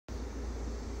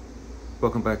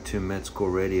Welcome back to Med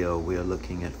School Radio. We are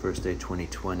looking at First Aid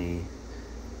 2020,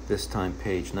 this time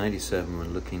page 97. We're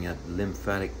looking at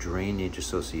lymphatic drainage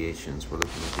associations. We're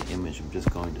looking at the image. I'm just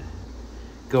going to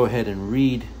go ahead and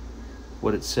read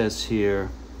what it says here.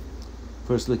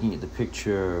 First, looking at the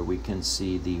picture, we can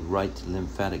see the right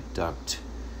lymphatic duct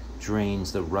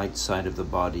drains the right side of the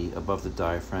body above the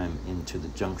diaphragm into the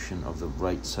junction of the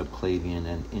right subclavian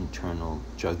and internal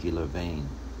jugular vein.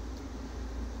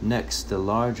 Next, the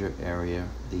larger area,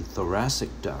 the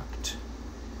thoracic duct,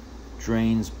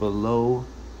 drains below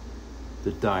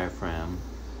the diaphragm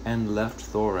and left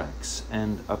thorax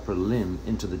and upper limb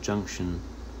into the junction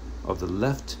of the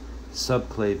left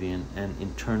subclavian and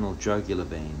internal jugular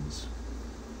veins.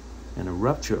 And a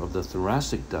rupture of the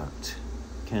thoracic duct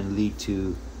can lead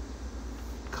to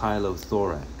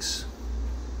chylothorax.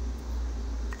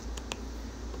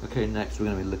 Okay, next we're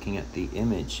going to be looking at the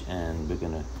image, and we're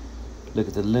going to look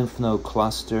at the lymph node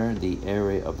cluster, the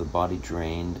area of the body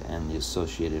drained, and the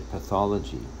associated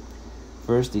pathology.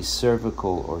 First, the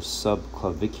cervical or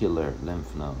subclavicular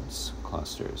lymph nodes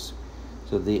clusters.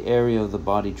 So the area of the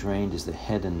body drained is the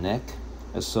head and neck.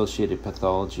 Associated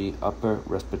pathology: upper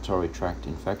respiratory tract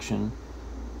infection,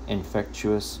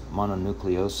 infectious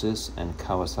mononucleosis, and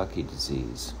Kawasaki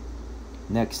disease.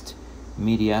 Next,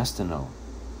 mediastinal.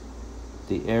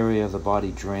 The area of the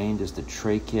body drained is the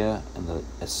trachea and the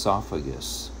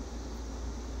esophagus.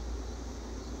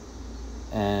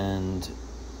 And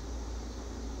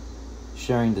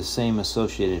sharing the same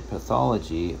associated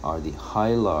pathology are the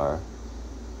hilar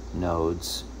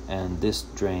nodes, and this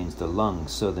drains the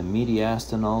lungs. So the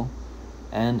mediastinal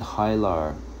and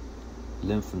hilar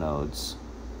lymph nodes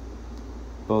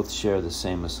both share the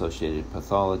same associated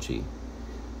pathology.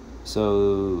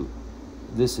 So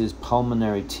this is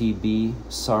pulmonary TB,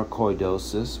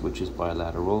 sarcoidosis, which is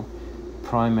bilateral,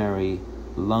 primary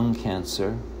lung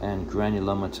cancer, and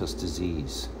granulomatous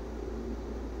disease.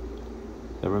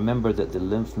 Now remember that the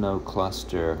lymph node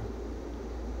cluster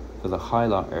for the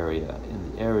hilar area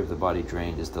in the area of the body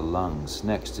drained is the lungs.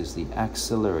 Next is the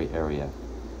axillary area.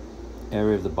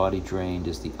 Area of the body drained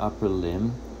is the upper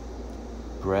limb,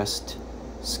 breast,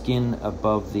 skin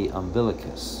above the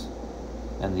umbilicus.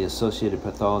 And the associated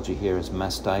pathology here is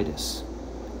mastitis.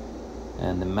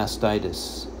 And the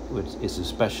mastitis is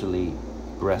especially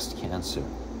breast cancer.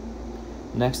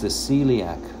 Next, the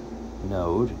celiac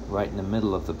node, right in the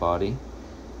middle of the body.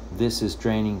 This is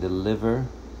draining the liver,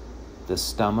 the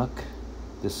stomach,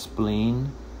 the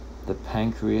spleen, the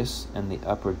pancreas, and the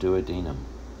upper duodenum.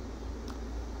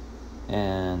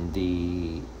 And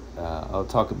I'll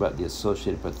talk about the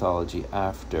associated pathology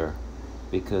after,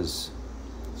 because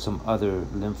some other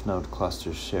lymph node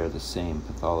clusters share the same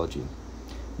pathology.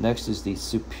 Next is the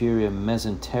superior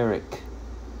mesenteric,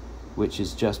 which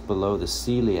is just below the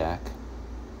celiac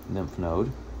lymph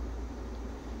node.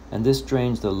 And this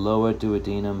drains the lower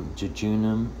duodenum,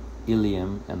 jejunum,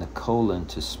 ileum, and the colon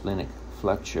to splenic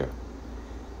flexure.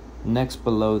 Next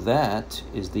below that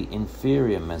is the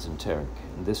inferior mesenteric,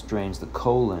 and this drains the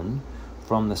colon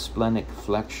from the splenic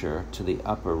flexure to the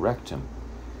upper rectum.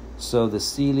 So the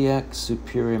celiac,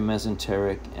 superior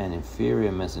mesenteric, and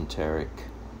inferior mesenteric,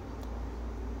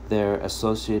 their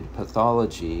associated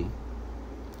pathology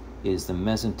is the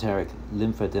mesenteric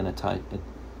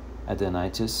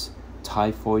lymphadenitis,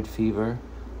 typhoid fever,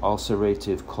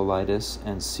 ulcerative colitis,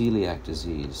 and celiac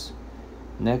disease.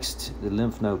 Next, the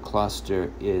lymph node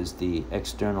cluster is the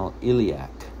external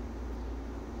iliac.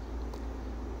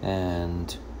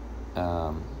 And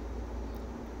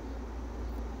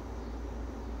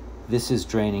this is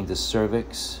draining the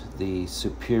cervix, the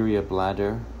superior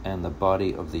bladder, and the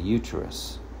body of the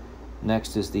uterus.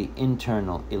 Next is the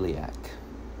internal iliac.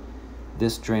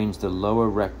 This drains the lower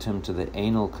rectum to the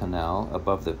anal canal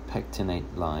above the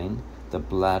pectinate line, the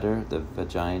bladder, the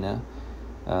vagina,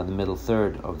 the middle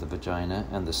third of the vagina,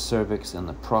 and the cervix and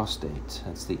the prostate.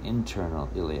 That's the internal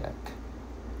iliac.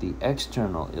 The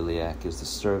external iliac is the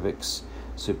cervix,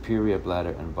 superior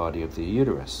bladder, and body of the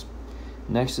uterus.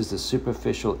 Next is the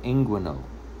superficial inguinal.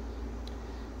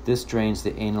 This drains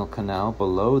the anal canal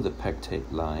below the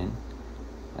pectinate line,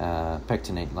 and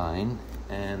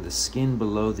the skin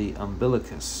below the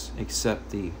umbilicus, except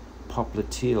the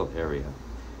popliteal area,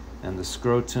 and the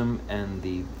scrotum and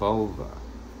the vulva.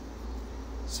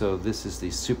 So this is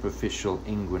the superficial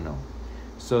inguinal.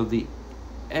 So the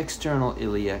external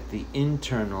iliac, the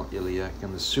internal iliac,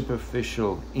 and the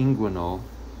superficial inguinal,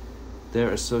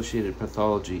 their associated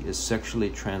pathology is sexually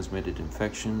transmitted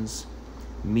infections,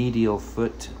 medial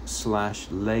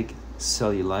foot/leg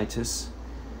cellulitis,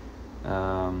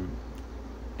 and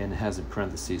it has in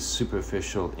parentheses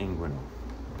superficial inguinal.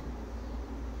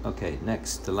 Okay,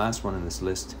 next, the last one in this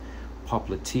list,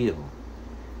 popliteal.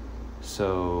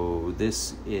 So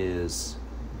this is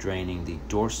draining the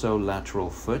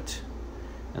dorsolateral foot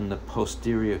and the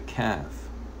posterior calf.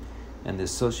 And the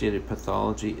associated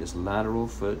pathology is lateral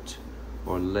foot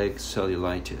or leg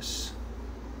cellulitis.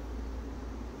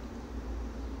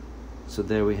 So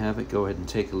there we have it. Go ahead and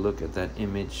take a look at that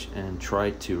image and try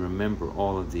to remember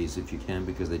all of these if you can,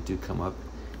 because they do come up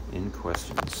in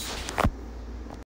questions.